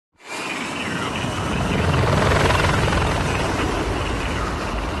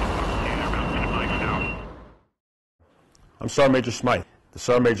I'm Sergeant Major Smythe, the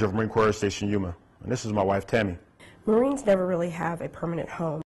Sergeant Major of Marine Corps Station Yuma, and this is my wife, Tammy. Marines never really have a permanent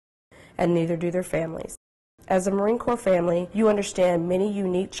home, and neither do their families. As a Marine Corps family, you understand many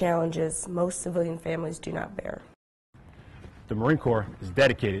unique challenges most civilian families do not bear. The Marine Corps is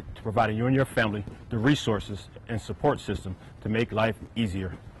dedicated to providing you and your family the resources and support system to make life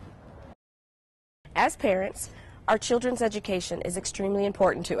easier. As parents, our children's education is extremely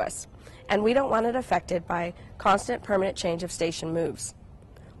important to us, and we don't want it affected by constant permanent change of station moves.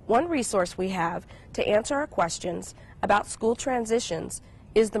 One resource we have to answer our questions about school transitions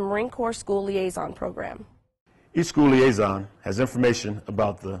is the Marine Corps School Liaison Program. Each school liaison has information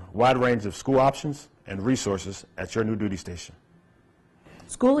about the wide range of school options and resources at your new duty station.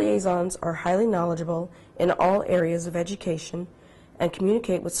 School liaisons are highly knowledgeable in all areas of education and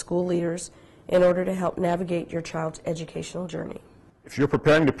communicate with school leaders in order to help navigate your child's educational journey. If you're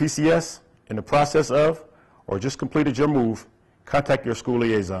preparing the PCS, in the process of, or just completed your move, contact your school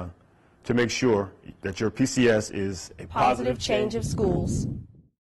liaison to make sure that your PCS is a positive change of schools.